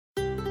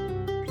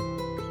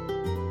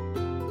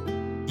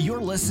You're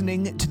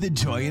listening to the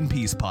Joy and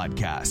Peace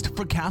podcast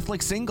for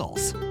Catholic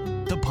singles.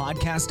 The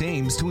podcast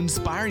aims to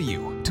inspire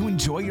you to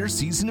enjoy your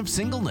season of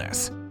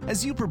singleness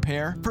as you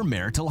prepare for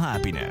marital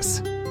happiness.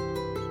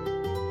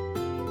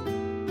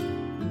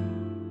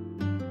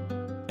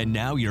 And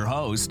now your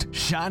host,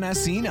 Shana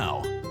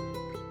Sino.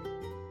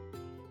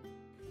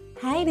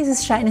 Hi, this is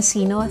Shana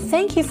Sino.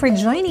 Thank you for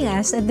joining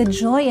us at the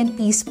Joy and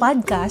Peace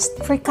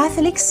podcast for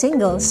Catholic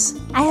singles.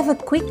 I have a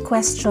quick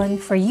question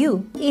for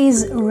you.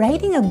 Is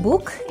writing a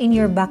book in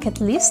your bucket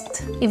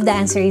list? If the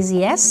answer is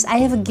yes, I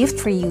have a gift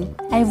for you.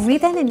 I've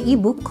written an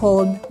ebook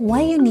called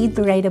Why You Need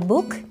to Write a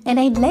Book, and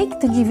I'd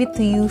like to give it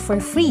to you for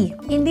free.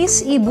 In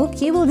this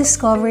ebook, you will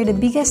discover the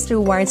biggest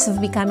rewards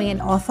of becoming an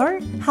author,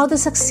 how to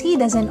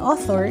succeed as an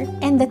author,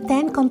 and the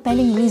 10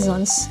 compelling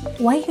reasons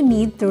why you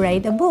need to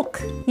write a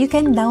book. You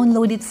can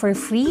download it for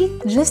free.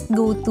 Just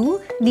go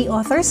to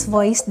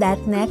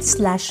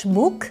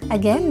theauthorsvoice.net/book.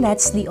 Again,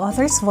 that's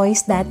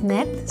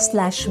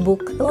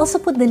theauthorsvoice.net/book. We'll also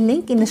put the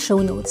link in the show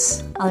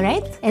notes.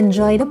 Alright,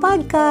 enjoy the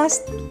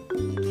podcast!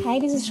 Hi,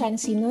 this is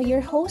Shansino,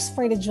 your host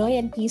for the Joy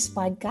and Peace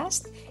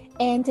podcast.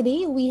 And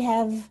today we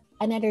have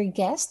another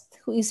guest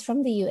who is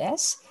from the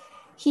US.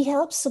 He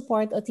helps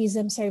support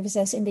autism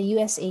services in the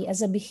USA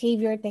as a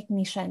behavior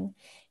technician.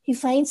 He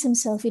finds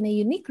himself in a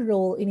unique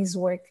role in his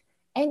work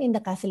and in the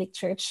Catholic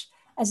Church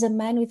as a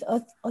man with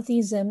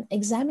autism,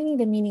 examining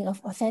the meaning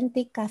of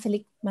authentic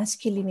Catholic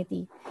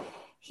masculinity.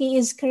 He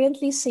is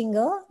currently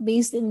single,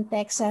 based in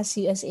Texas,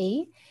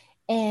 USA,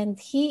 and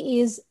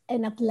he is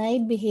an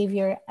applied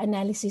behavior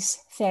analysis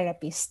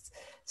therapist.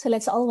 So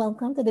let's all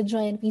welcome to the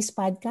Joy and Peace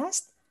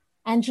podcast,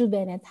 Andrew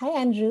Bennett. Hi,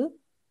 Andrew.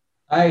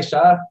 Hi,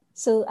 Sha.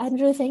 So,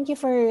 Andrew, thank you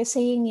for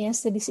saying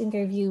yes to this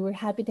interview. We're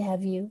happy to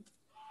have you.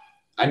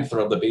 I'm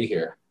thrilled to be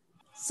here.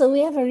 So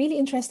we have a really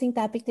interesting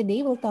topic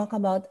today. We'll talk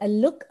about a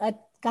look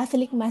at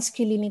Catholic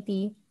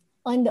masculinity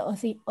on the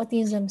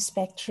autism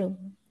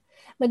spectrum.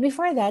 But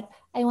before that,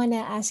 I want to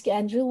ask you,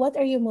 Andrew, what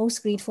are you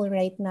most grateful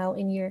right now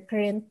in your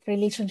current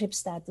relationship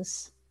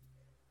status?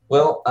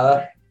 Well,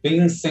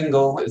 being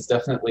single is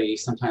definitely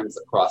sometimes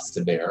a cross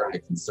to bear. I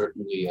can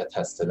certainly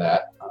attest to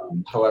that.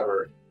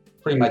 However,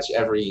 pretty much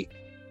every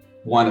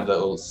one of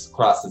those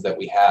crosses that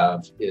we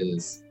have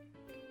is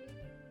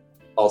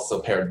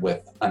also paired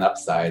with an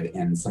upside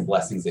and some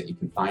blessings that you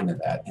can find in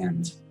that.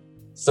 And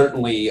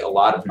certainly a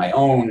lot of my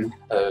own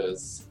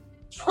is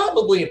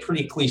probably a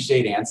pretty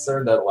cliched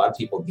answer that a lot of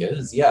people give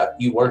is, yeah,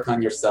 you work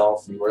on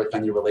yourself, you work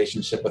on your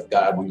relationship with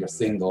God when you're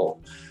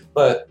single.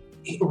 But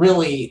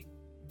really,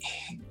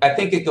 I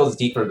think it goes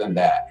deeper than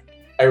that.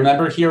 I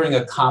remember hearing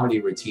a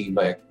comedy routine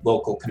by a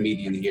local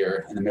comedian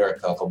here in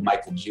America called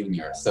Michael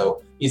Jr.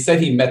 So he said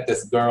he met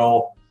this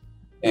girl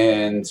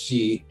and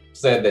she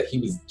said that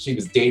she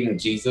was dating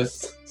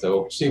Jesus.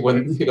 So she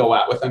wouldn't go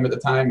out with him at the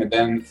time. And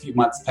then a few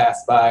months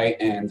passed by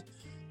and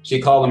she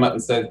called him up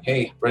and said,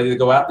 "Hey, ready to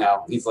go out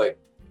now?" He's like,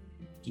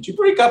 "Did you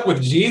break up with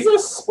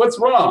Jesus? What's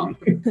wrong?"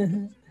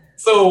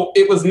 So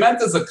it was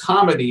meant as a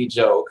comedy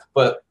joke,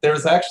 but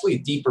there's actually a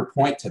deeper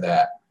point to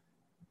that.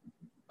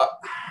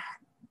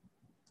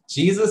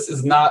 Jesus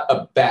is not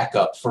a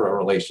backup for a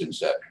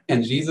relationship.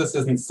 And Jesus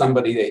isn't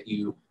somebody that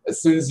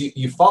as soon as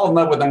you fall in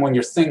love with him when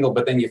you're single,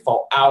 but then you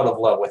fall out of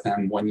love with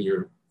him when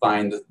you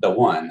find the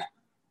one.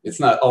 It's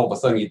not all of a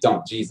sudden you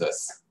dump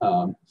Jesus.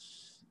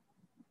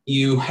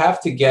 You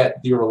have to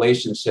get your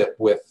relationship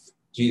with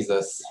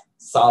Jesus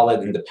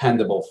solid and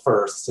dependable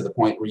first to the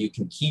point where you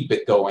can keep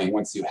it going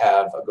once you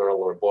have a girl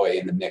or a boy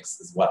in the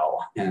mix as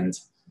well. And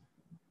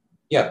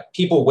yeah,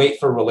 people wait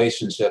for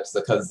relationships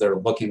because they're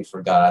looking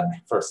for God,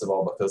 first of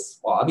all, because,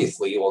 well,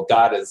 obviously,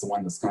 God is the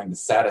one that's going to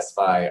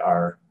satisfy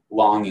our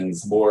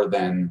longings more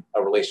than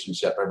a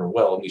relationship ever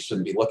will. And we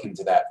shouldn't be looking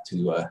to that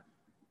to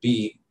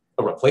be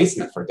a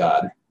replacement for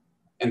God.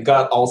 And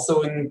God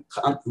also, in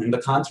the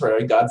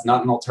contrary, God's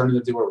not an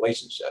alternative to a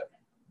relationship.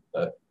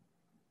 But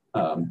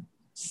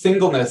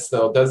singleness,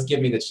 though, does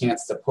give me the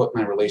chance to put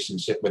my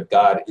relationship with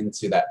God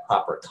into that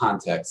proper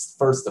context.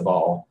 First of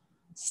all,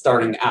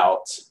 starting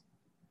out,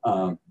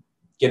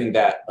 getting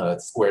that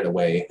squared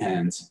away.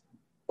 And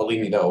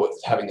believe me, though,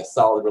 having a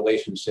solid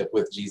relationship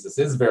with Jesus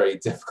is very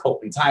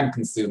difficult and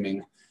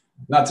time-consuming.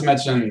 Not to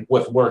mention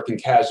with work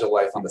and casual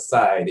life on the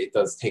side, it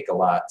does take a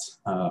lot.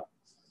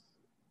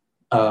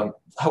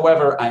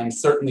 However, I am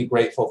certainly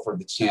grateful for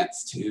the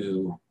chance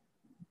to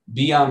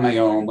be on my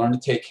own, learn to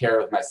take care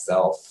of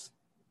myself,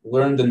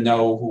 learn to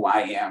know who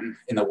I am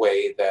in a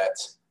way that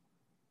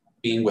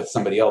being with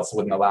somebody else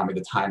wouldn't allow me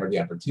the time or the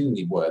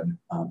opportunity would.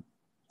 Of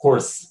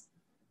course,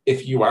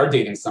 if you are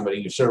dating somebody,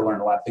 you sure learn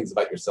a lot of things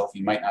about yourself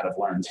you might not have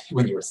learned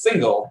when you were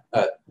single.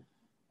 I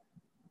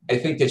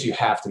think that you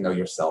have to know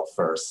yourself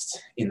first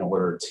in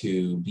order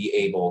to be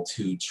able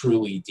to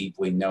truly,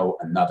 deeply know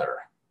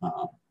another.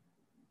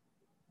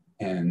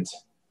 And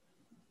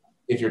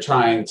if you're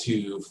trying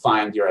to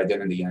find your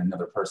identity in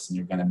another person,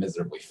 you're going to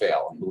miserably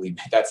fail. And believe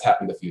me, that's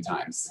happened a few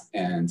times.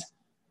 And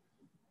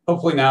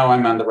hopefully now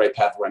I'm on the right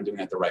path where I'm doing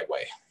it the right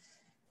way.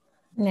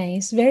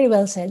 Nice. Very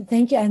well said.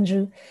 Thank you,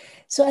 Andrew.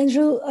 So,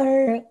 Andrew,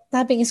 our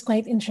topic is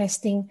quite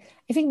interesting.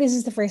 I think this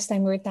is the first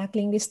time we're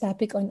tackling this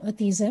topic on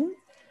autism.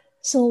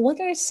 So, what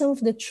are some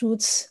of the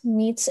truths,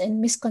 myths, and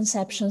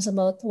misconceptions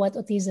about what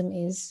autism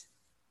is?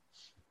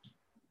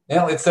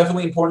 Well, it's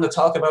definitely important to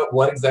talk about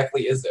what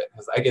exactly is it,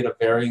 because I get a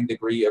varying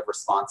degree of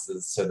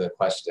responses to the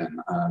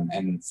question.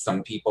 And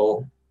some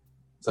people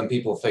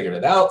figured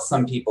it out.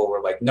 Some people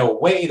were like, no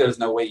way, there's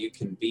no way you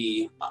can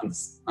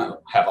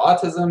have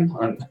autism,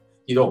 or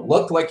you don't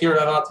look like you're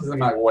at autism.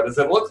 Like, what does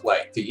it look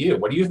like to you?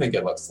 What do you think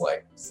it looks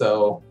like?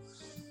 So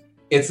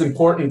it's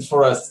important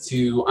for us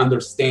to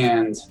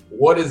understand,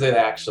 what is it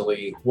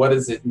actually? What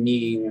does it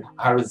mean?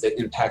 How does it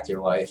impact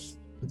your life?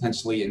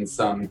 Potentially in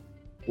some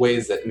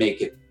ways that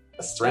make it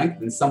a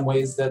strength, in some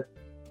ways that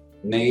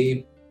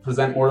may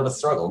present more of a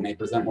struggle, may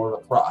present more of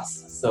a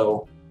cross.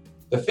 So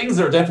the things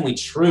that are definitely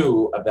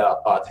true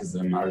about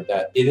autism are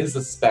that it is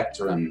a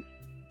spectrum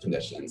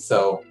condition.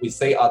 So we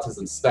say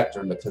autism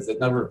spectrum because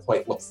it never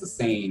quite looks the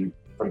same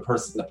from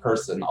person to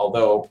person,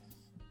 although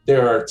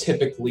there are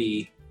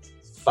typically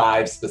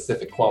 5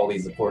 specific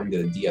qualities according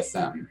to the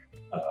DSM.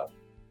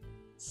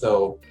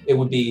 So it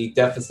would be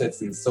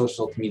deficits in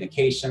social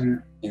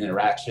communication and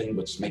interaction,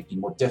 which might be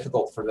more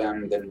difficult for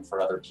them than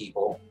for other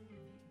people.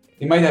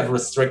 They might have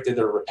restricted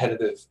or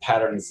repetitive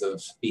patterns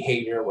of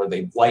behavior where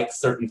they like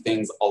certain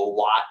things a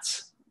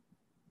lot.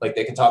 Like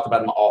they can talk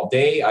about them all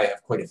day. I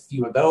have quite a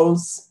few of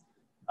those.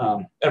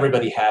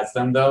 Everybody has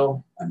them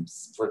though. And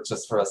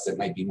for us, it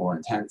might be more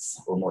intense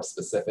or more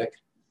specific.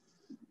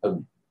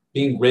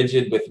 Being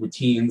rigid with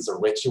routines or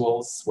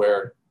rituals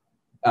where,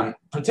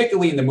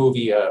 particularly in the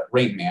movie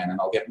Rain Man, and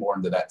I'll get more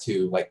into that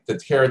too, like the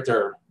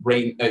character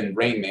in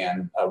Rain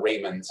Man,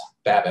 Raymond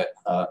Babbitt,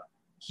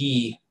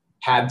 he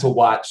had to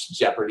watch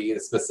Jeopardy at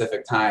a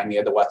specific time. He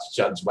had to watch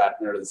Judge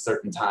Wapner at a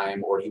certain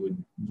time, or he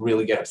would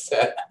really get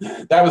upset.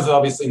 That was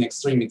obviously an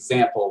extreme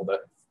example,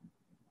 but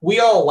we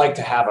all like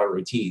to have our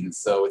routines,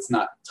 so it's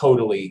not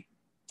totally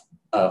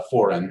a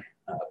foreign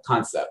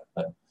concept.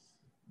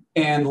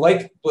 And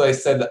like what I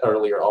said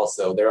earlier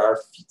also, there are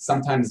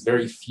sometimes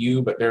very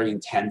few but very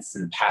intense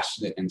and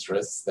passionate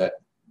interests that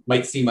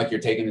might seem like you're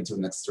taking it to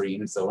an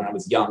extreme. So when I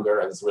was younger,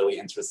 I was really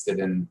interested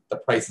in The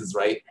Price is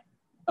Right,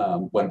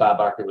 when Bob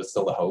Barker was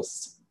still the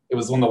host. It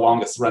was one of the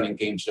longest running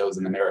game shows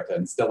in America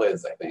and still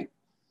is, I think.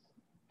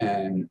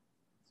 And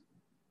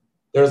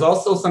there's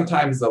also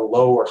sometimes a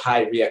low or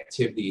high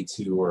reactivity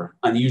to or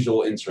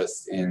unusual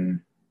interest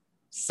in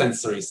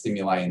sensory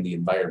stimuli in the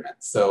environment.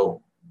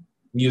 So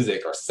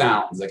music or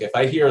sounds. Like if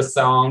I hear a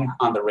song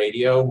on the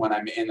radio when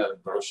I'm in a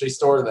grocery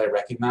store that I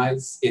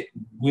recognize, it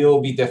will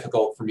be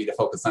difficult for me to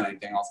focus on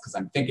anything else because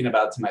I'm thinking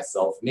about it to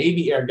myself,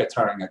 maybe air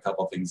guitaring a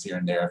couple things here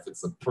and there if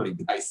it's a pretty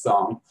nice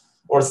song,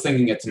 or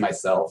singing it to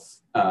myself.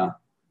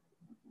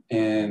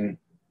 And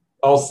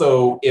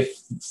also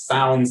if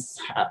sounds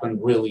happen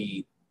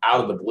really out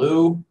of the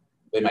blue,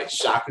 they might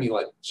shock me,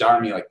 like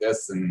jar me like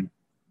this.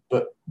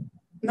 But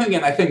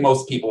again, I think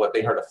most people, if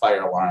they heard a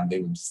fire alarm,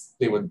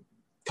 they would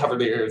cover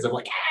their ears and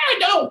like,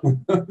 no.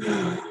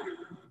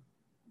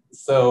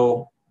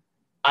 So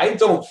I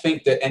don't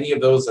think that any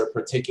of those are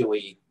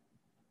particularly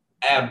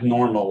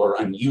abnormal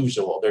or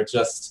unusual. They're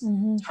just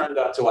turned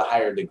out to a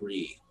higher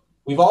degree.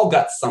 We've all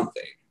got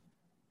something.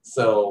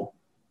 So,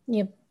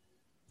 Yep.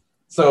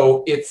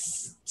 So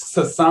it's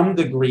to some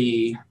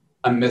degree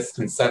a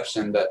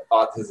misconception that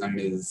autism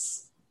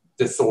is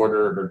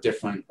disordered or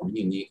different or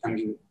unique. I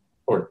mean,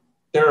 or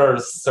there are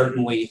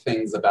certainly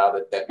things about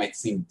it that might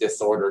seem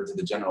disordered to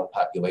the general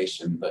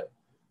population, but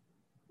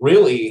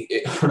really,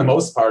 for the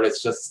most part,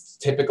 it's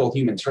just typical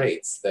human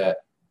traits that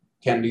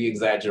can be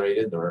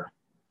exaggerated. Or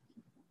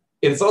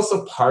it's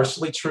also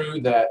partially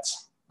true that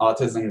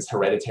autism is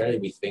hereditary.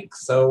 We think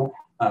so,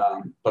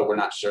 but we're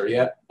not sure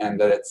yet, and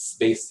that it's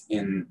based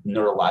in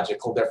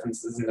neurological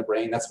differences in the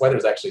brain. That's why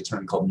there's actually a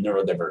term called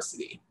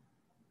neurodiversity,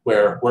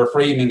 where we're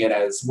framing it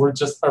as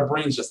our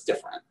brain's just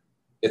different.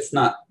 It's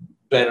not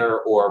better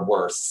or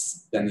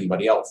worse than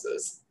anybody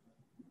else's.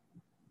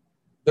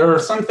 There are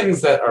some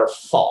things that are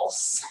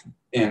false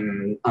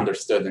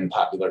understood in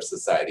popular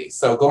society.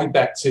 So going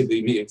back to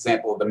the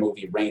example of the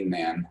movie Rain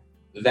Man,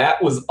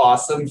 that was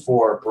awesome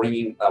for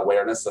bringing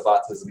awareness of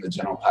autism to the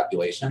general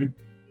population.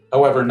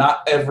 However,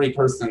 not every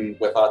person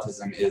with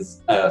autism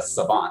is a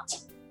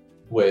savant,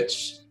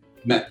 which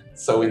meant,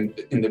 so in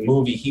the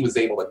movie, he was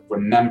able to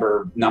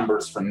remember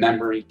numbers from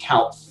memory,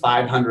 count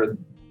 500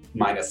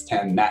 minus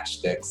 10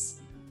 matchsticks,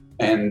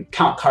 and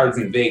count cards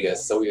in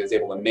Vegas, so he was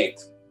able to make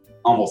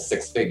almost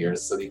 6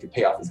 figures so that he could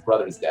pay off his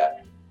brother's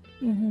debt.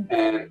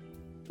 And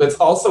it's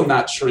also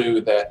not true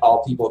that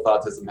all people with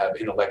autism have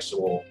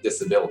intellectual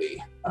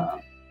disability.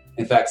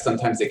 In fact,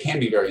 sometimes they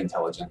can be very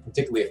intelligent,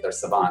 particularly if they're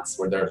savants,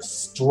 where they're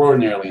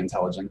extraordinarily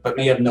intelligent, but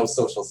may have no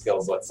social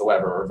skills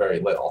whatsoever or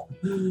very little.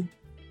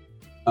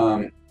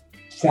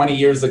 20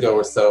 years ago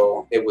or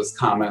so, it was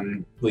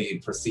commonly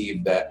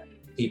perceived that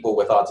people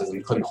with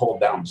autism couldn't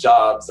hold down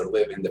jobs or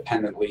live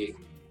independently,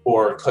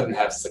 or couldn't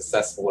have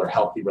successful or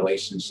healthy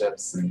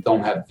relationships and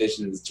don't have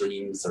visions,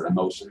 dreams, or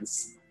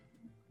emotions.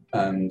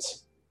 And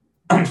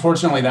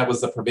unfortunately, that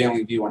was the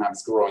prevailing view when I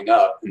was growing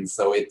up. And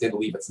so it did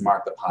leave its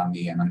mark upon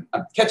me. And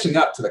I'm catching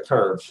up to the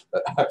curve,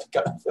 but I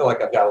feel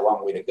like I've got a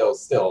long way to go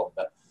still.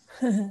 But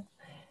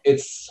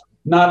it's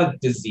not a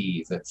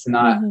disease. It's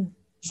not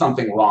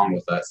something wrong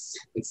with us.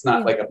 It's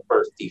not like a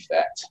birth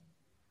defect.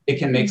 It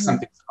can make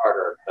something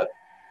harder, but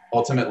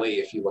ultimately,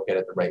 if you look at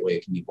it the right way,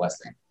 it can be a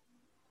blessing.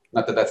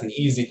 Not that that's an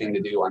easy thing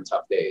to do on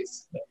tough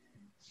days. But.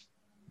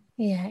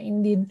 Yeah,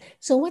 indeed.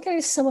 So what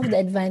are some of the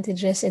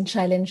advantages and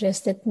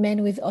challenges that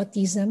men with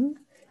autism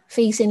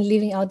face in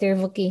living out their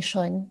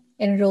vocation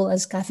and role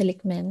as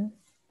Catholic men?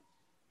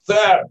 So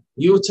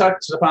you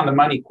touched upon the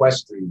money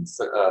questions,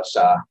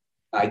 Shah.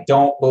 I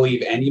don't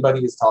believe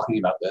anybody is talking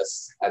about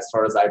this as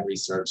far as I've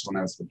researched when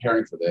I was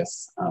preparing for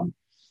this.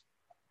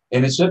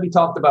 And it should be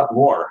talked about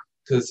more,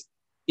 because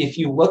if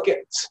you look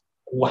at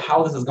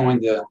how this is going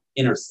to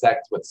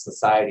intersect with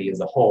society as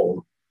a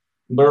whole,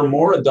 there are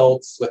more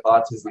adults with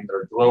autism that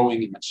are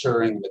growing and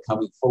maturing and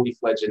becoming fully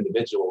fledged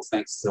individuals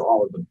thanks to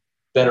all of the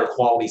better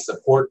quality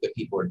support that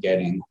people are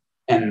getting,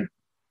 and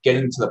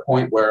getting to the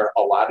point where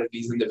a lot of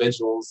these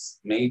individuals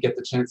may get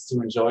the chance to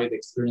enjoy the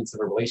experience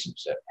of a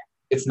relationship.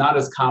 It's not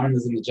as common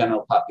as in the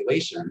general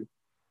population,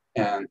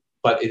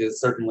 but it is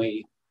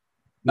certainly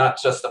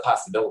not just a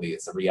possibility,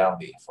 it's a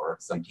reality for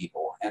some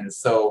people. And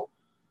so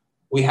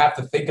we have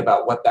to think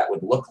about what that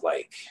would look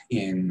like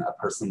in a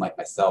person like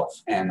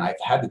myself. And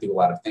I've had to do a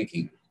lot of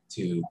thinking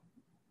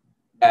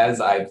as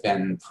I've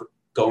been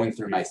going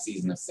through my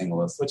season of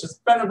singleness, which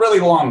has been a really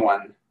long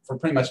one for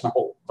pretty much my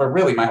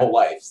whole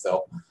life.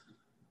 So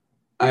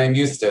I'm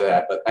used to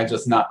that, but I've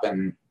just not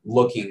been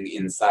looking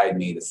inside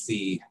me to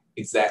see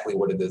exactly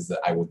what it is that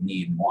I would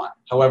need and want.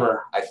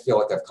 However, I feel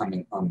like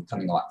I'm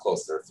coming a lot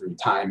closer through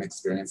time,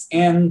 experience,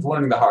 and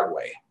learning the hard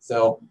way.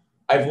 So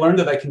I've learned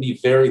that I can be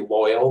very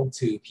loyal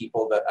to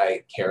people that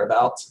I care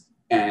about.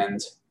 And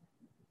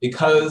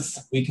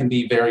because we can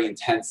be very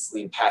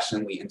intensely and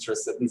passionately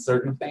interested in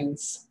certain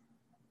things,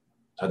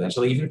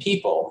 potentially even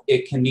people,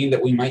 it can mean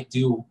that we might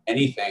do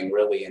anything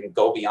really and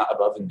go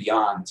above and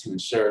beyond to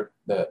ensure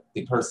that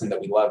the person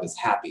that we love is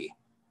happy.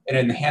 And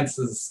it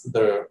enhances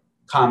the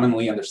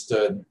commonly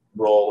understood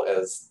role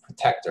as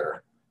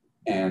protector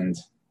and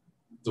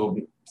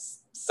the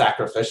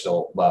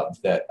sacrificial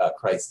love that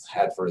Christ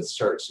had for his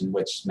church, in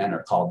which men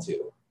are called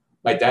to.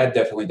 My dad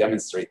definitely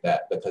demonstrated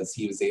that, because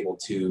he was able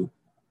to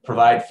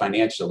provide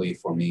financially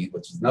for me,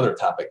 which is another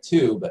topic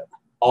too, but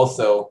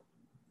also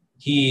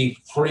he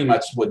pretty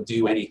much would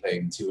do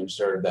anything to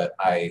ensure that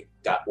I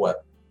got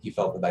what he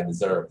felt that I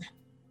deserved.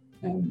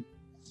 And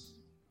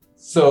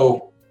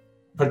so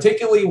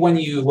particularly when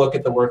you look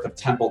at the work of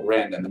Temple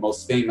Grandin, the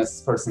most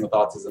famous person with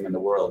autism in the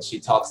world, she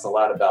talks a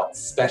lot about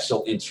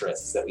special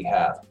interests that we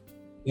have.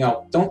 You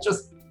know, don't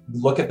just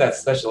look at that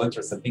special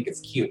interest and think it's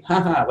cute.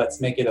 Haha, let's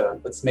make it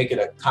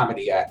a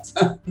comedy act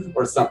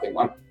or something.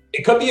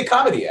 It could be a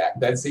comedy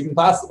act. That's even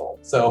possible.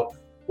 So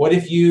what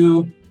if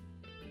you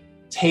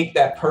take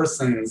that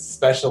person's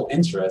special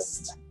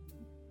interest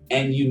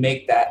and you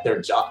make that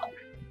their job?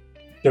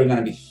 They're going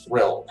to be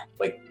thrilled.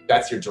 Like,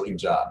 that's your dream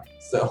job.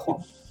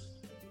 So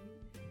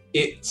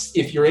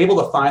if you're able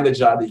to find a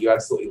job that you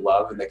absolutely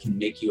love and that can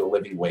make you a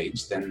living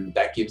wage, then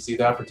that gives you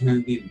the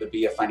opportunity to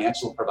be a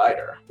financial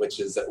provider, which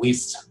is at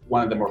least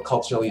one of the more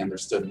culturally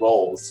understood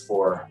roles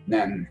for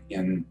men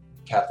in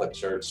Catholic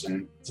Church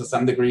and to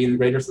some degree in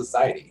greater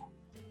society.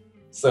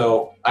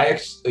 So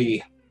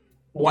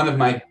one of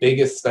my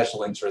biggest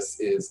special interests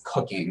is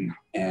cooking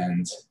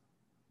and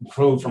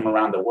food from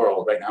around the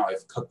world. Right now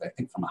I've cooked, I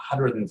think, from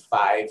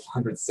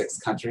 106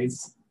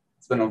 countries.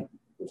 It's been a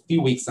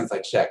few weeks since I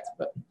checked,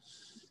 but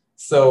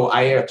so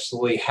I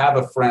actually have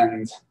a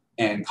friend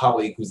and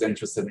colleague who's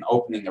interested in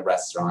opening a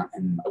restaurant,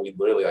 and we'd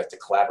really like to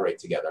collaborate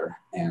together.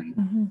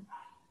 And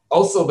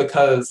also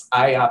because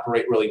I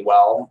operate really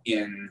well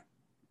in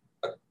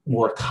a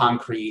more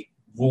concrete,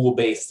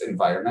 rule-based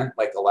environment,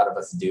 like a lot of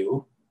us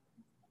do.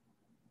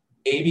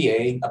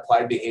 ABA,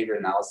 Applied Behavior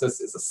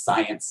Analysis, is a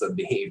science of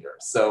behavior.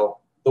 So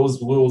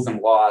those rules and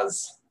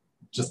laws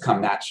just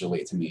come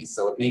naturally to me.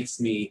 So it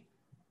makes me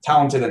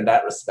talented in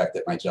that respect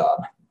at my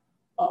job.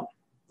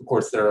 Of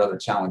course, there are other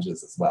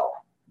challenges as well.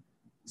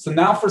 So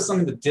now for some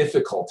of the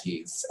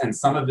difficulties, and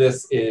some of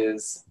this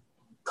is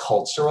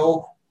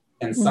cultural,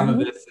 and some of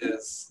this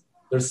is,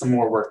 there's some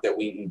more work that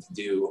we need to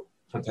do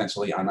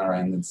potentially on our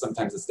end, and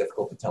sometimes it's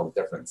difficult to tell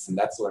the difference, and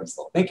that's what I'm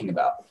still thinking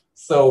about.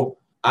 So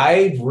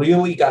I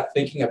really got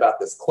thinking about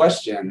this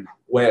question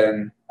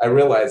when I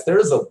realized there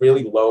is a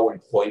really low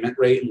employment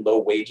rate and low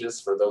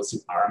wages for those who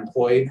are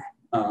employed.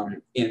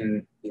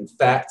 In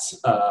fact,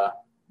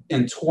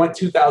 in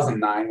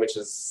 2009, which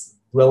is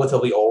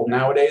relatively old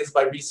nowadays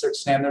by research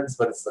standards,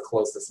 but it's the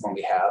closest one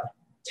we have,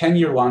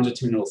 10-year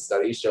longitudinal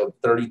study showed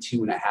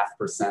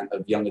 32.5%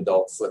 of young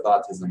adults with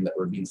autism that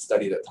were being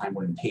studied at the time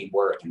were in paid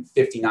work, and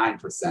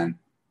 59%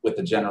 with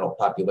the general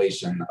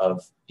population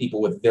of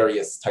people with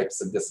various types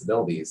of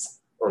disabilities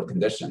or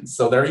conditions.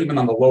 So they're even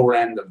on the lower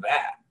end of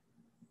that.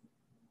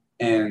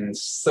 And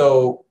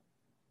so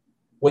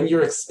when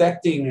you're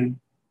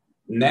expecting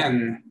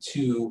men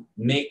to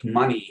make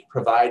money,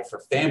 provide for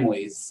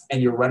families,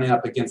 and you're running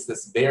up against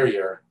this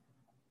barrier,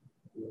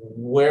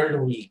 where do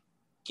we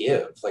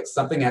give? Like,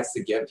 something has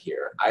to give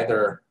here.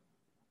 Either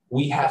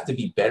we have to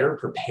be better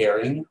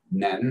preparing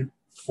men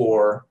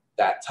for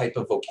that type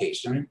of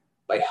vocation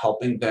by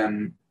helping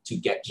them to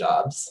get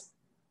jobs,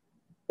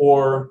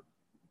 or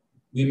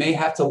we may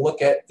have to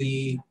look at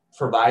the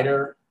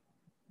provider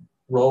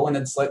role in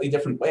a slightly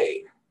different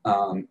way.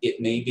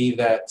 It may be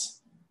that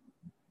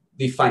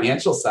the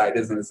financial side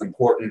isn't as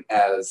important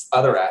as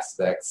other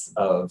aspects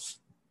of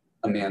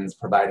a man's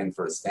providing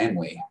for his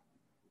family.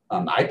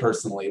 I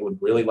personally would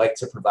really like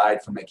to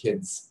provide for my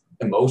kids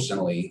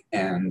emotionally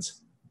and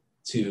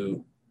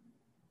to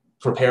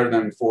prepare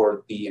them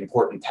for the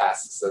important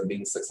tasks of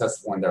being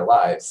successful in their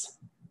lives.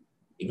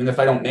 Even if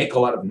I don't make a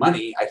lot of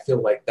money, I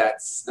feel like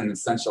that's an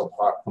essential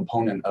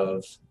component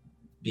of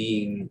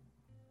being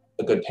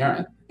a good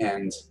parent.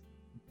 And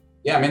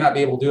yeah, I may not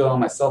be able to do it all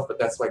myself, but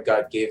that's why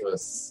God gave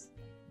us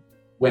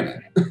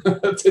women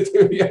to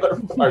do the other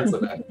parts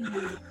of it.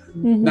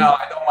 Mm-hmm. Now,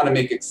 I don't want to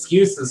make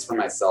excuses for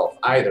myself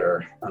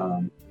either.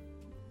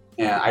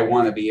 And I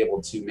want to be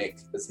able to make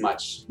as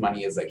much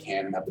money as I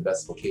can and have the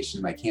best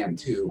vocation I can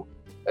too.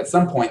 At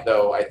some point,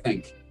 though, I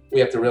think we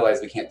have to realize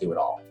we can't do it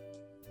all.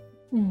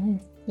 Mm-hmm.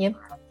 Yep.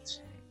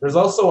 There's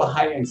also a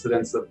high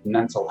incidence of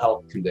mental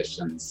health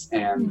conditions,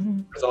 and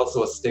Mm-hmm. there's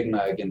also a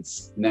stigma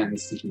against men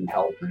seeking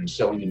help and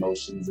showing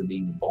emotions and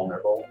being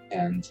vulnerable.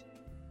 And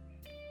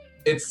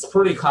it's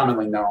pretty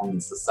commonly known in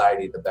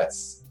society that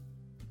that's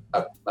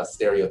a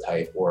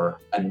stereotype or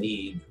a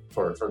need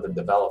for further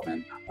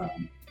development.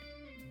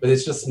 But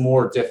it's just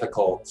more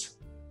difficult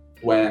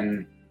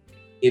when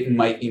it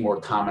might be more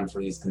common for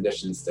these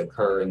conditions to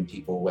occur in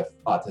people with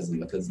autism,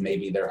 because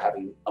maybe they're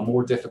having a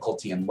more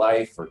difficulty in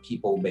life, or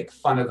people make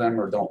fun of them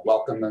or don't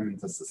welcome them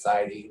into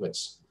society,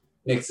 which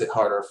makes it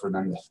harder for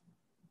them to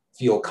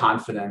feel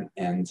confident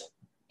and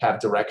have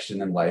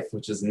direction in life,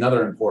 which is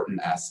another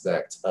important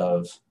aspect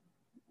of,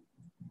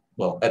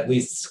 well, at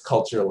least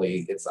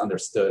culturally, it's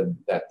understood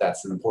that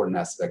that's an important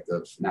aspect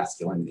of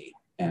masculinity.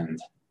 And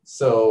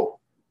so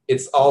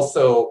it's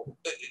also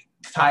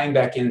tying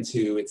back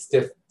into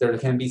there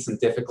can be some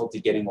difficulty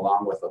getting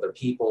along with other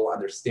people,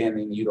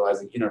 understanding,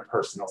 utilizing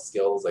interpersonal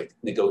skills like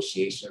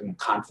negotiation,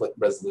 conflict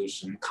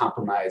resolution,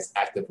 compromise,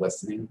 active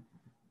listening.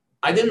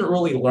 I didn't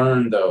really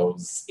learn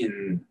those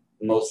in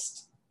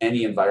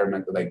any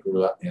environment that I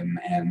grew up in.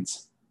 And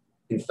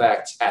in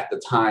fact, at the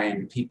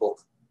time, people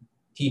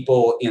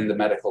in the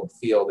medical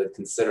field had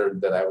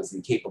considered that I was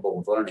incapable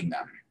of learning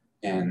them.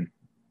 And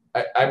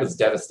I was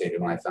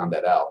devastated when I found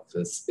that out,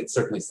 because it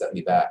certainly set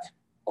me back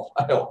a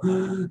while.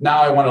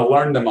 Now I want to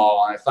learn them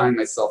all, and I find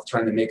myself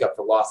trying to make up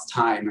for lost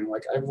time. And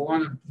like, I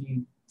want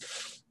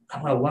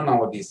to learn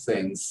all of these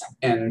things.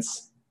 And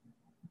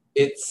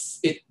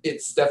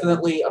it's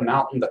definitely a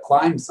mountain to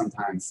climb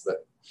sometimes,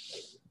 but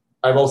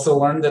I've also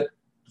learned that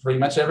pretty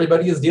much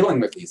everybody is dealing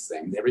with these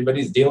things.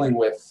 Everybody's dealing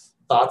with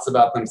thoughts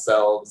about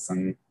themselves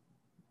and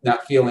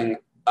not feeling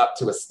up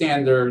to a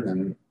standard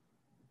and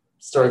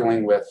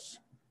struggling with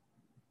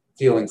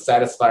feeling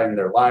satisfied in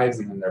their lives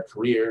and in their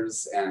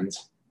careers, and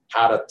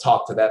how to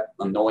talk to that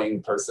annoying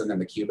person in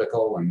the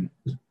cubicle. And,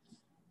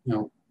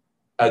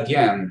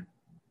 again,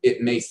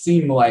 it may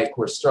seem like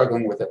we're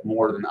struggling with it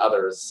more than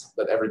others,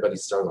 but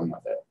everybody's struggling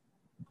with it.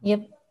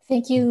 Yep.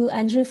 Thank you,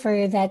 Andrew,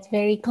 for that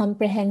very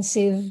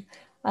comprehensive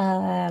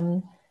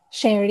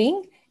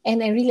sharing.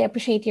 And I really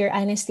appreciate your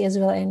honesty as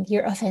well and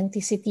your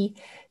authenticity.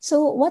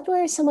 So what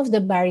were some of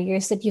the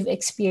barriers that you've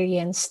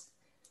experienced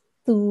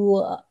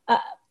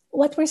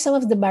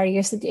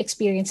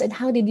and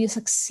how did you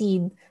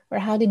succeed, or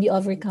how did you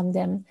overcome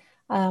them?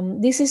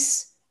 This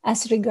is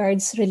as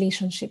regards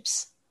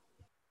relationships.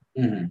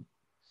 Mm-hmm.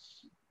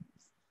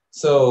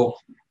 So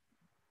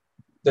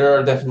there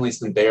are definitely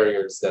some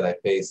barriers that I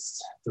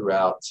faced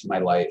throughout my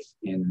life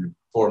in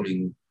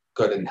forming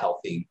good and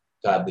healthy,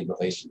 godly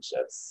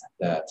relationships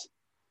that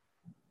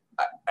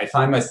I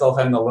find myself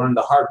having to learn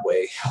the hard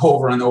way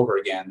over and over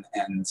again.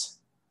 And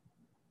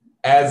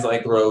as I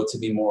grow to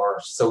be more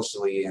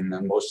socially and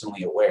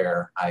emotionally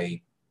aware,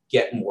 I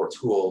get more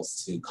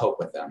tools to cope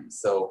with them.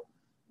 So,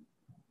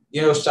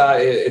 Sha,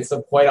 it's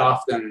a quite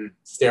often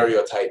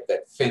stereotype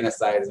that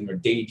fantasizing or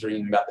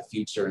daydreaming about the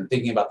future and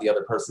thinking about the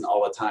other person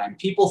all the time.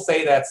 People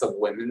say that's a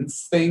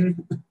women's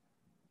thing.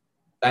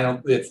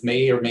 It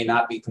may or may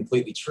not be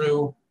completely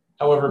true.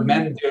 However,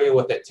 men deal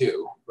with it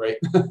too, right?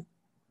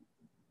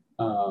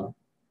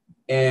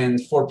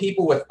 And for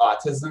people with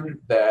autism,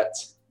 that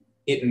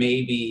it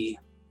may be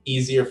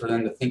easier for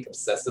them to think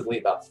obsessively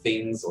about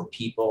things or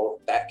people,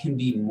 that can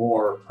be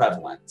more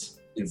prevalent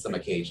in some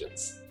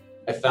occasions.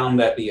 I found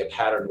that be a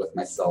pattern with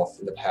myself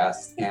in the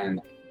past, and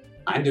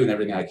I'm doing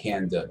everything I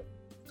can to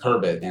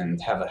curb it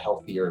and have a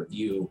healthier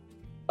view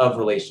of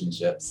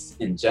relationships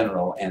in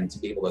general, and to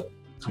be able to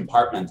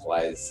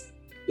compartmentalize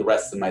the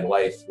rest of my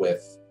life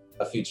with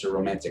a future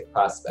romantic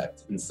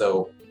prospect. And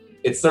so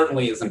it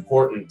certainly is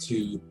important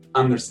to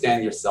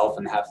understand yourself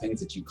and have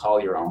things that you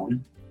call your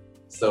own.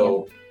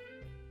 So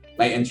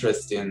my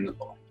interest in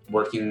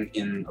working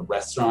in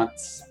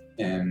restaurants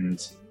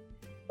and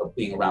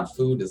being around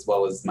food, as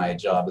well as my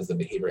job as a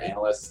behavior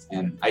analyst.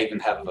 And I even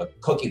have a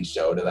cooking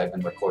show that I've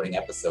been recording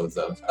episodes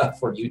of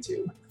for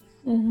YouTube.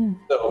 Mm-hmm.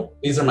 So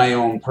these are my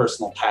own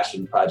personal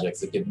passion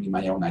projects that give me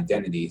my own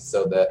identity,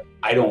 so that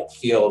I don't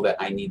feel that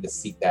I need to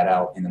seek that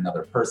out in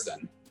another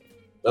person,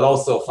 but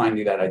also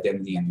finding that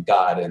identity in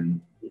God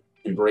and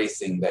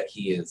embracing that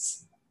He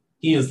is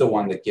the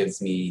one that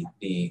gives me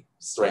the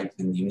strength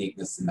and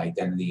uniqueness and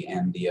identity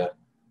and the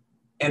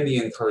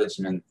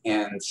encouragement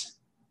and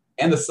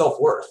the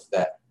self-worth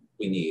that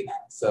we need.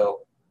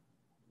 So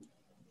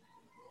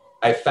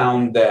I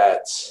found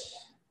that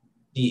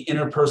the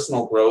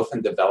interpersonal growth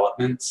and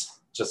development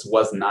just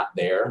was not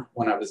there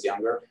when I was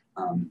younger.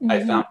 I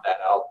found that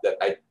out,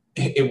 that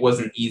it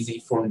wasn't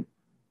easy for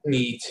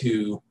me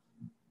to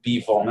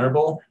be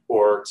vulnerable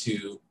or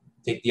to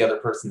take the other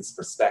person's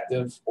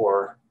perspective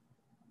or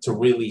to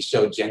really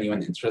show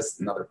genuine interest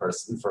in another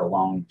person for a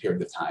long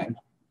period of time.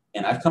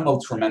 And I've come a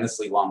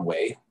tremendously long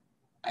way.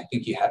 I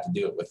think you have to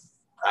do it with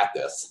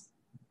practice.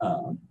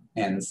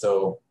 And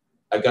so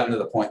I've gotten to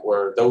the point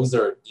where those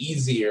are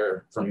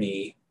easier for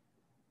me.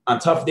 On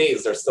tough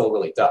days, they're still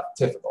really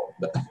difficult.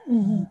 But,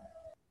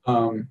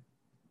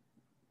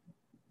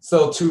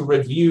 so to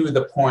review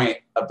the point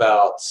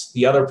about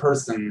the other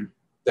person,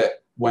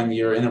 that when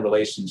you're in a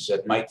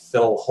relationship might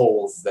fill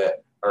holes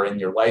that are in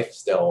your life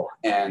still,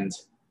 and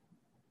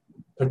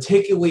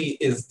particularly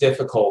is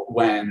difficult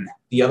when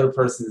the other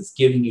person is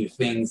giving you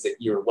things that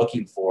you're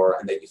looking for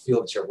and that you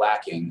feel that you're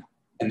lacking,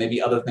 and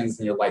maybe other things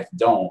in your life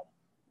don't.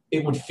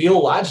 It would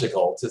feel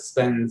logical to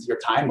spend your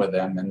time with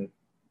them and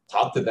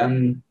talk to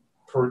them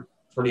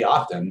pretty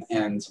often.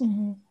 And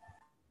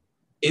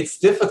it's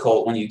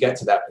difficult when you get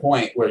to that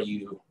point where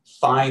you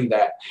find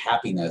that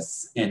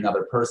happiness in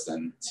another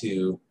person,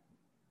 to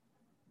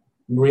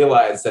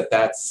realize that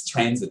that's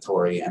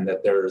transitory and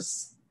that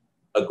there's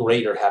a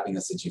greater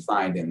happiness that you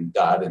find in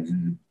God and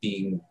in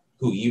being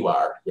who you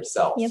are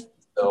yourself. Yep.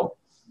 So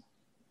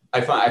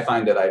I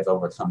find that I've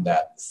overcome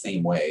that the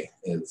same way,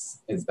 is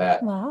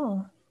that.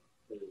 Wow.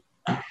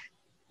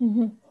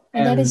 And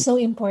that is so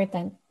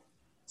important.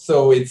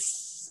 So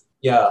it's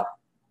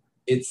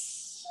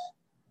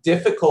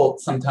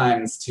difficult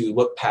sometimes to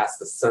look past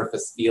the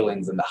surface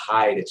feelings and the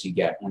high that you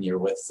get when you're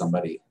with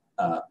somebody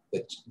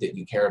that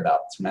you care about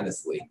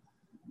tremendously.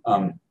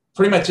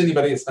 Pretty much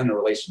anybody that's been in a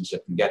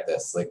relationship can get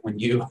this. Like when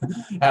you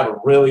have a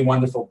really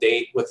wonderful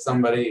date with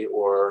somebody,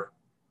 or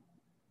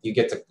you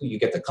get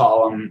to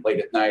call them late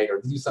at night or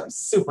do something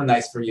super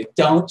nice for you,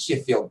 don't you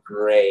feel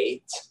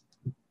great?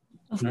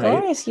 Of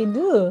course you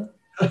do.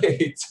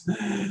 Right.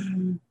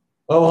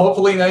 Well,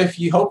 hopefully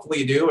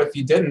you do. If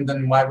you didn't,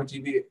 then why would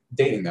you be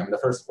dating them in the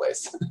first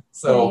place?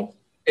 So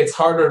It's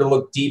harder to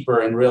look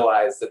deeper and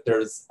realize that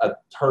there's a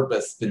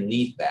purpose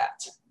beneath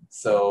that.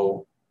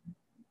 So,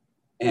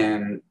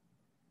 and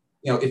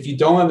if you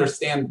don't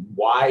understand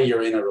why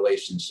you're in a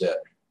relationship,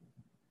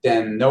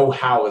 then no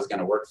how is going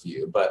to work for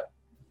you. But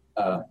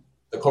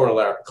the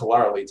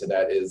corollary to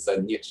that is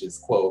Nietzsche's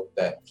quote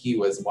that he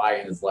who has why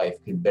in his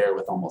life can bear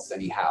with almost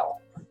any how.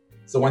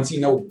 So once you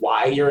know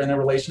why you're in a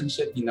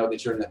relationship, you know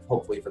that you're in it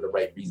hopefully for the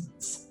right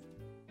reasons.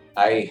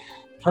 I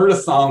heard a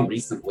song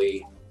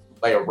recently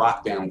by a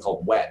rock band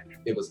called Wet.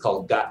 It was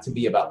called Got to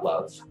Be About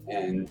Love.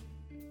 And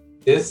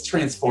this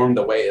transformed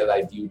the way that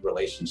I viewed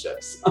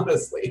relationships,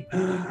 honestly.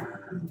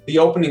 The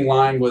opening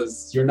line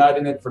was, "You're not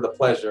in it for the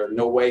pleasure.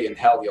 No way in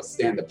hell you'll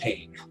stand the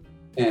pain."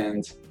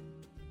 And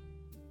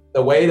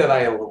the way that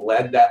I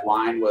led that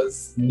line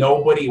was,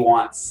 nobody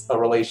wants a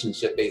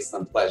relationship based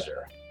on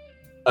pleasure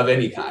of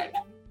any kind.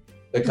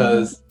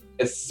 Because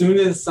as soon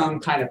as some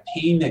kind of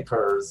pain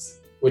occurs,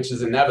 which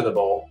is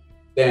inevitable,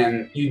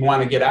 then you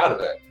want to get out of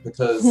it,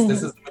 because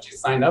this isn't what you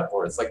signed up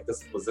for. It's like,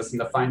 was this in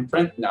the fine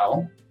print?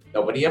 No.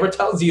 Nobody ever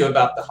tells you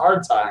about the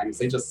hard times.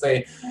 They just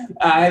say,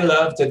 I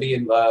love to be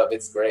in love.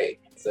 It's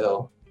great.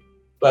 So,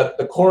 but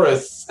the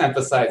chorus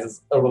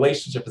emphasizes a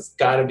relationship has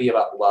got to be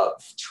about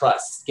love,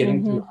 trust,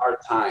 getting through hard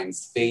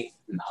times, faith,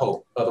 and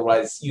hope.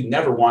 Otherwise, you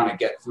never want to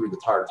get through the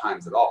hard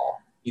times at all.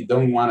 You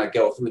don't want to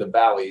go through the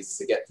valleys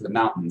to get to the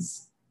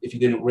mountains if you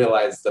didn't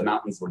realize the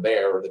mountains were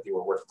there or that they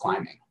were worth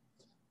climbing.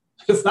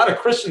 It's not a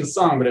Christian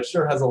song, but it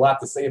sure has a lot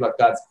to say about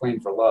God's plan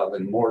for love,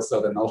 and more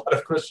so than a lot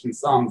of Christian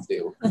songs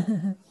do.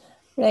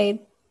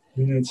 Right.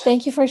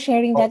 Thank you for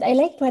sharing that. I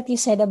liked what you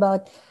said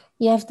about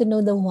you have to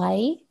know the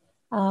why,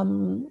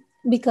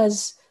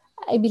 because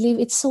I believe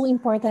it's so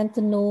important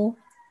to know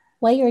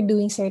why you're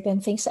doing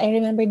certain things. I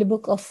remember the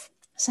book of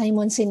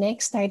Simon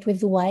Sinek, Start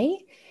with Why.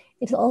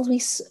 It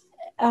always,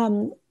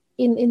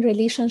 in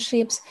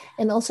relationships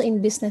and also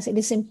in business, it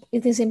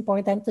is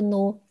important to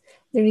know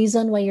the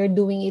reason why you're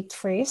doing it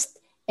first,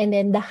 and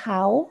then the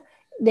how.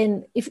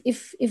 Then if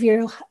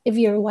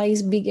your why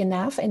is big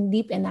enough and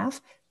deep enough,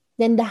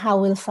 then the how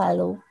will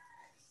follow.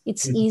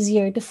 It's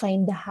easier to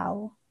find the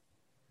how.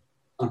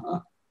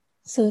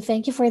 So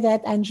thank you for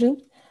that, Andrew.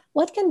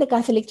 What can the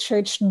Catholic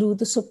Church do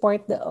to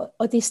support the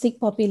autistic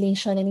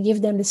population and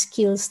give them the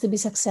skills to be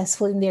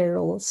successful in their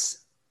roles,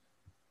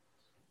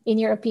 in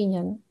your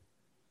opinion?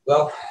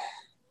 Well,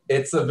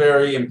 it's a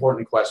very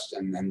important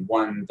question, and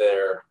one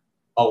there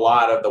a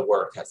lot of the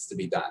work has to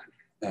be done.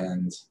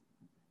 And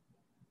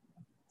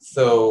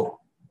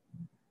so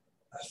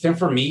I think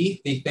for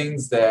me, the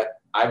things that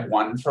I've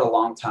wanted for a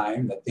long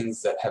time, the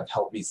things that have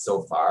helped me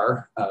so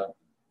far,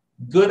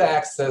 good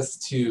access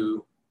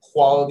to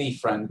quality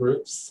friend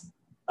groups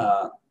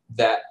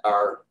that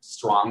are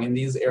strong in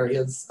these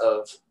areas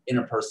of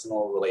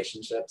interpersonal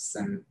relationships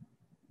and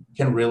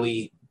can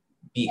really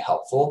be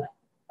helpful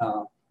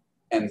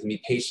and can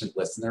be patient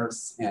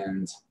listeners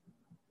and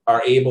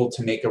are able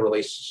to make a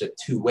relationship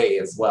two-way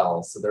as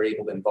well. So they're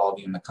able to involve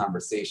you in the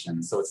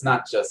conversation. So it's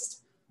not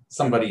just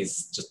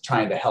somebody's just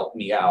trying to help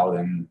me out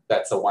and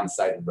that's a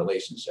one-sided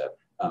relationship.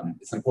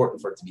 It's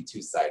important for it to be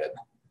two-sided.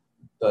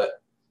 The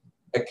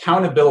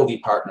accountability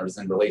partners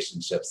in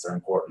relationships are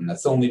important.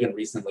 That's only been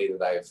recently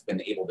that I've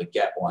been able to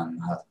get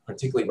one,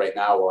 particularly right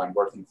now while I'm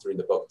working through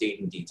the book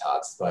Dating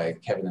Detox by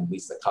Kevin and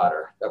Lisa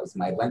Cotter. That was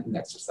my Lenten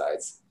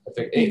exercise. I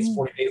figured, hey, it's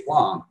 40 days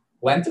long.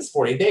 Lent is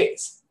 40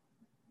 days.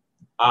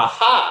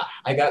 Aha!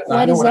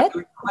 What is that?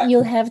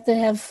 You'll have to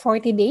have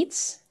 40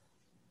 dates?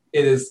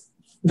 It is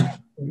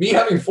me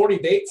having 40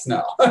 dates?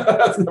 No,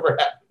 that's never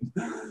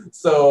happened.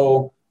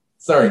 So,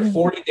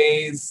 40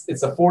 days.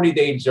 It's a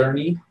 40-day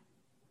journey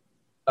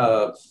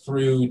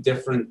through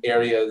different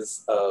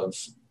areas of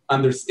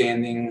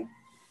understanding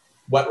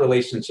what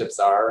relationships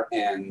are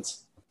and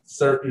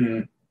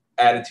certain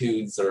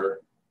attitudes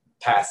or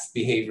past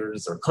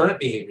behaviors or current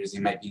behaviors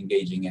you might be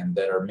engaging in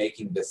that are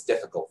making this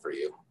difficult for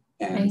you.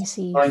 And I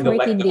see.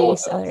 40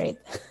 days. All right.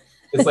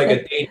 It's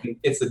like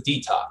it's a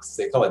detox.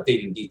 They call it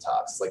dating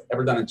detox. Like,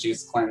 ever done a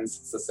juice cleanse?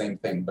 It's the same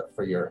thing, but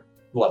for your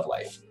love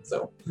life.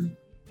 So,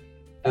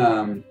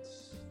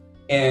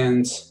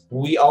 and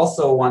we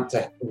also want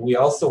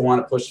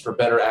to push for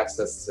better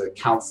access to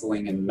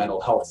counseling and mental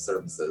health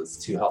services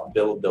to help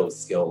build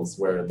those skills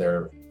where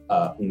they're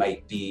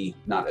might be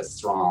not as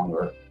strong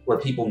or where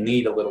people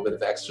need a little bit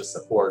of extra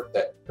support,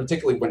 that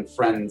particularly when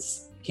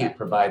friends can't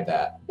provide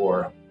that.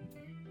 Or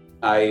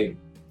I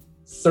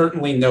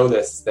certainly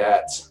noticed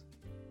that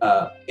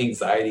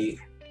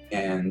anxiety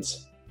and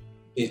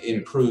it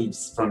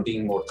improves from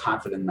being more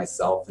confident in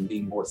myself and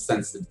being more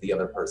sensitive to the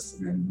other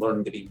person and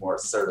learning to be more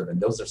assertive. And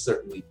those are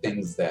certainly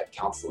things that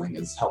counseling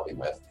is helping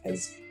with,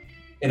 as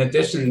in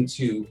addition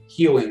to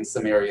healing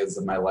some areas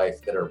of my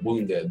life that are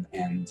wounded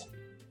and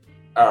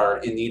are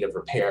in need of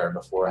repair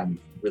before I'm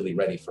really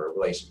ready for a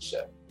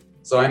relationship.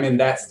 So I'm in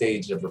that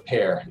stage of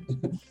repair.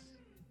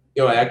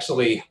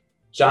 Actually,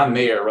 John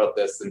Mayer wrote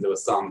this into a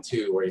song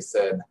too, where he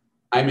said,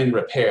 "I'm in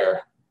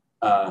repair.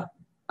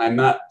 I'm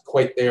not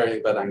quite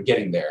there, but I'm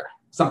getting there."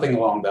 Something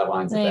along that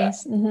lines of that.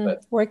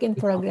 But, work in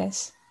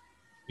progress.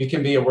 You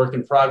can be a work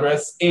in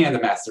progress and a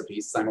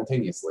masterpiece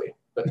simultaneously.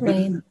 But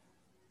right.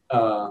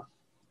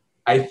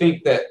 I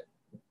think that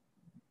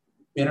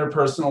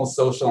interpersonal,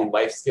 social, and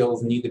life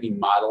skills need to be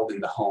modeled in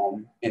the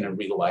home and in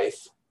real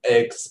life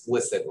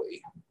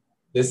explicitly.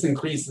 This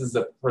increases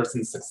the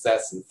person's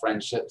success in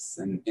friendships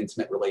and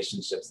intimate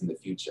relationships in the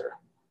future.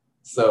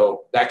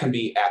 So that can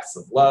be acts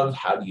of love.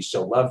 How do you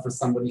show love for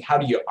somebody? How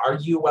do you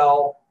argue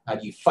well? How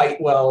do you fight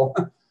well?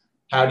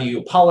 How do you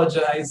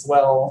apologize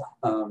well?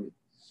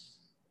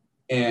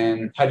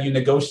 And how do you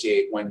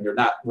negotiate when you're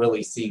not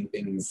really seeing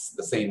things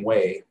the same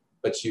way,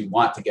 but you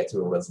want to get to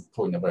a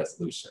point of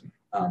resolution?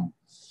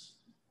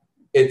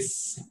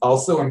 It's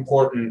also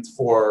important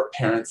for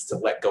parents to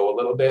let go a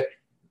little bit,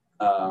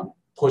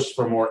 push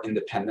for more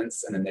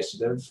independence and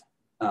initiative.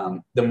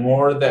 The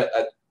more that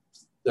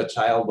the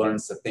child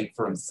learns to think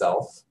for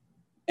himself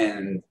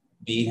and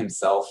be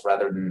himself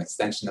rather than an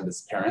extension of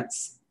his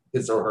parents,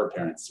 his or her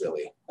parents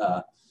really,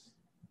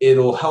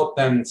 it'll help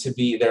them to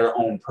be their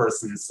own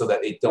person so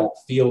that they don't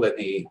feel that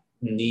they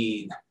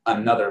need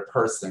another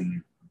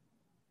person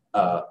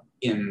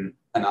in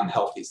an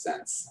unhealthy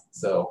sense.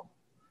 So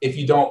if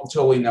you don't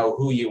totally know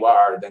who you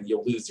are, then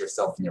you'll lose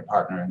yourself in your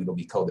partner and it'll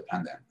be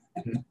codependent.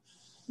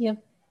 Yep.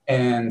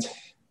 And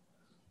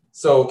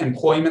so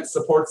employment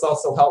support's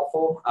also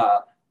helpful.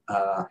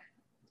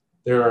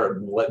 There are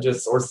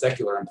religious or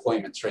secular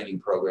employment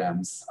training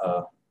programs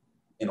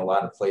in a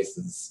lot of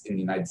places in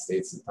the United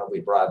States and probably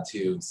abroad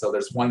too. So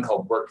there's one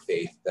called Work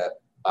Faith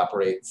that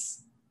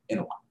operates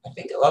in, I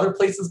think, other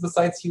places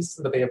besides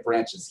Houston, but they have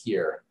branches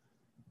here.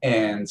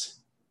 And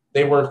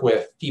they work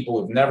with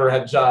people who've never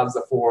had jobs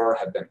before,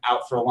 have been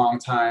out for a long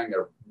time,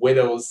 they're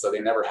widows, so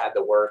they never had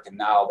to work, and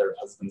now their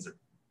husbands are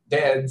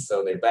dead,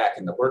 so they're back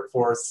in the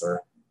workforce,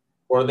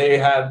 or they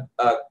had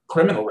a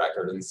criminal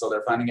record, and so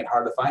they're finding it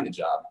hard to find a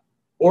job.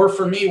 Or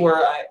for me,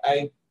 where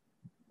I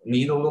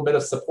need a little bit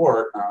of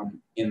support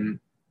in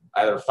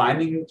either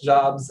finding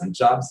jobs and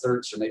job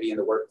search or maybe in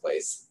the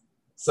workplace.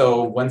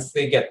 So once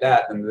they get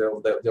that, then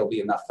there'll be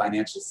enough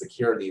financial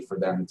security for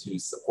them to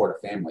support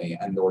a family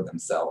and or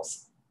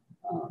themselves.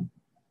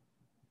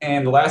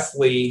 And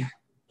lastly,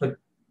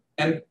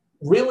 and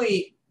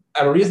really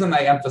a reason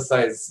I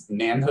emphasize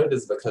manhood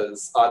is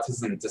because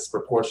autism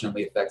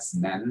disproportionately affects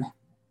men,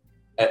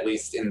 at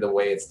least in the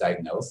way it's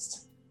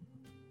diagnosed.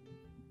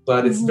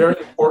 But it's very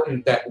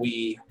important that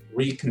we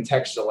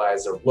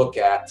recontextualize or look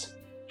at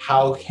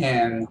how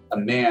can a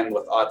man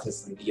with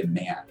autism be a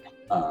man.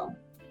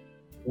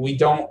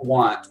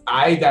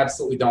 I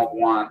absolutely don't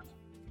want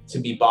to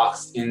be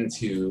boxed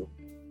into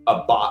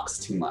a box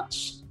too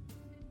much.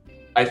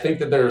 I think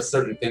that there are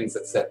certain things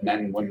that set men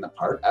and women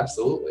apart.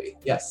 Absolutely,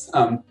 yes.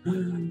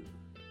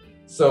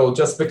 So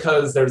just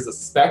because there's a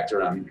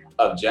spectrum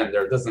of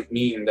gender doesn't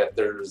mean that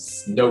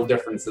there's no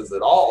differences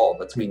at all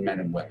between men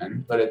and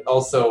women, but it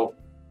also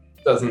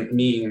doesn't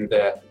mean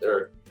that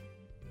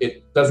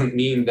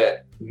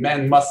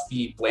men must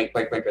be blank,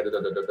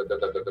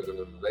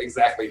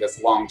 exactly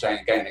this long,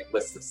 gigantic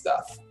list of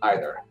stuff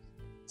either.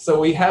 So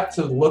we have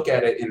to look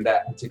at it in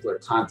that particular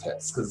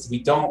context, because we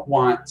don't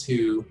want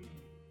to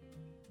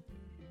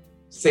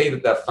say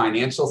that the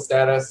financial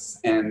status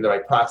and by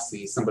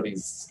proxy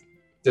somebody's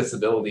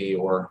disability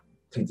or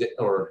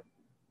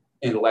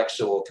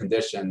intellectual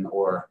condition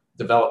or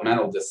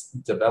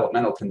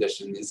developmental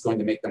condition is going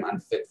to make them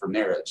unfit for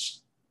marriage,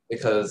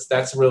 because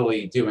that's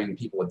really doing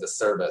people a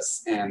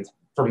disservice, and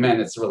for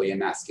men it's really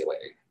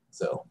emasculating.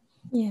 So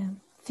yeah,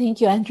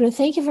 thank you, Andrew.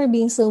 Thank you for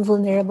being so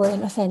vulnerable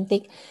and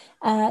authentic.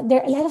 There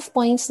are a lot of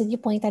points that you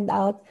pointed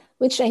out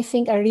which I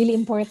think are really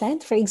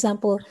important. For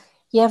example,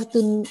 you have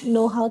to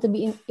know how to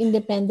be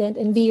independent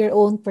and be your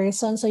own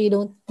person, so you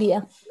don't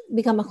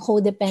become a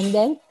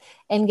codependent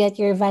and get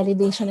your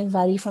validation and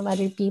value from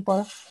other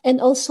people. And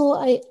also,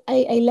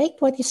 I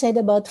liked what you said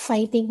about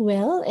fighting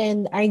well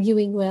and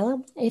arguing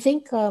well. I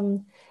think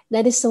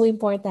that is so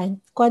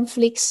important.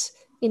 Conflicts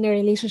in a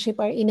relationship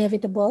are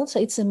inevitable, so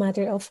it's a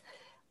matter of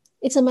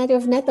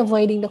not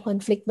avoiding the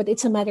conflict, but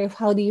it's a matter of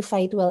how do you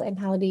fight well and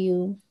how do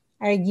you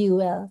argue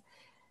well.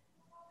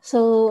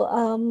 So,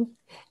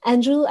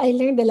 Andrew, I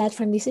learned a lot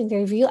from this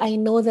interview. I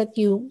know that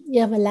you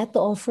have a lot to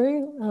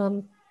offer.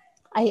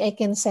 I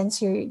can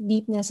sense your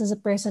deepness as a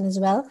person as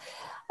well.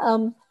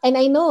 And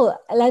I know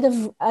a lot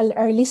of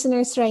our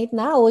listeners right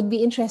now would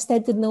be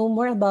interested to know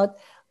more about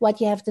what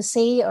you have to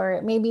say,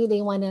 or maybe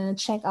they want to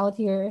check out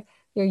your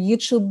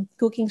YouTube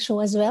cooking show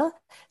as well.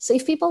 So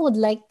if people would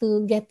like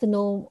to get to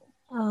know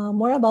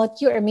more about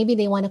you, or maybe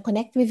they want to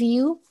connect with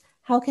you,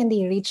 how can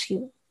they reach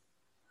you?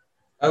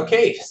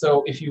 Okay,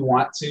 so if you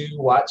want to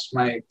watch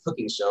my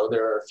cooking show,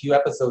 there are a few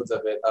episodes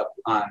of it up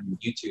on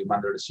YouTube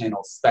under the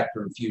channel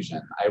Spectrum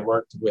Fusion. I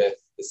worked with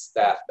the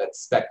staff at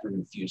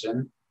Spectrum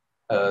Fusion,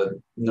 a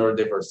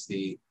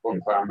neurodiversity or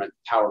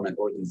empowerment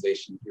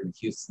organization here in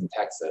Houston,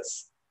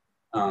 Texas.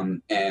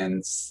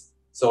 And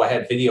so I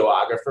had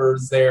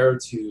videographers there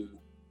to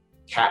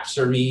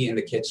capture me in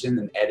the kitchen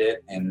and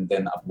edit and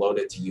then upload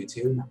it to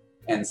YouTube.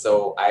 And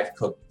so I've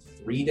cooked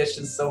 3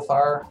 dishes so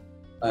far.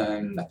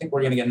 And I think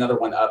we're going to get another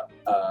one up.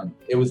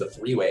 It was a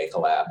 3-way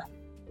collab.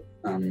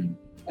 And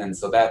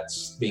so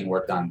that's being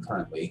worked on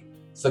currently.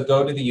 So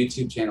go to the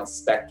YouTube channel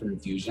Spectrum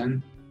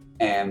Fusion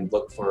and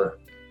look for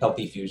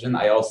Healthy Fusion.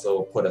 I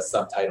also put a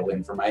subtitle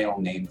in for my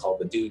own name called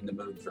The Dude in the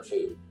Mood for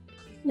Food.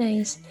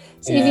 Nice.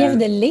 So if you have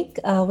the link,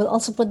 we'll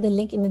also put the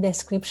link in the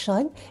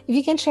description. If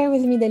you can share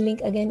with me the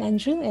link again,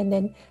 Andrew, and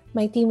then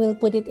my team will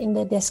put it in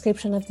the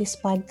description of this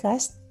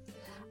podcast.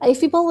 If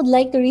people would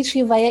like to reach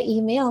you via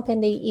email,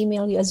 can they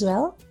email you as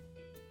well?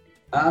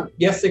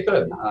 Yes, they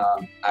could.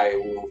 I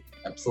will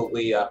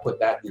absolutely put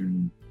that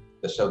in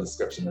the show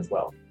description as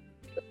well.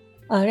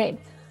 All right.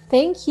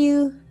 Thank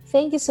you.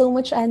 Thank you so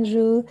much,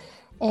 Andrew.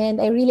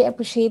 And I really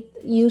appreciate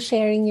you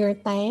sharing your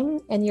time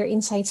and your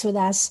insights with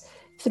us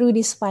through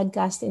this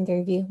podcast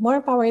interview.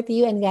 More power to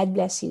you, and God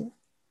bless you.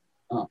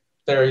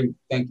 Terry,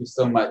 thank you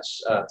so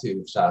much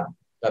to Shah.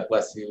 God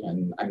bless you,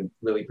 and I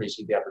really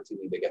appreciate the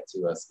opportunity to get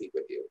to speak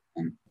with you.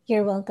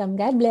 You're welcome.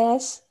 God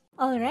bless.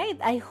 All right.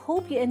 I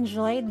hope you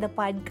enjoyed the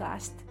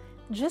podcast.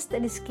 Just a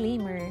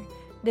disclaimer,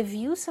 the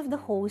views of the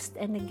host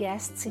and the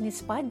guests in his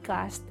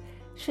podcast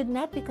should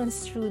not be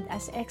construed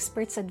as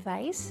experts'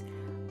 advice,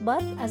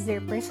 but as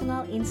their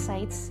personal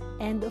insights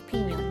and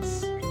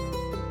opinions.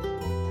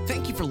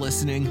 Thank you for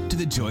listening to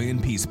the Joy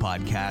and Peace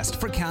podcast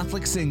for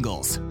Catholic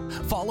singles.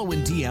 Follow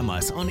and DM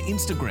us on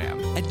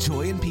Instagram at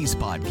Joy and Peace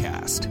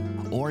Podcast,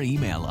 or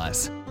email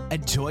us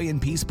at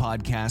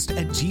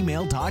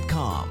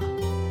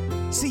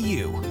joyandpeacepodcast@gmail.com. See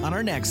you on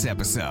our next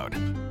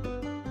episode.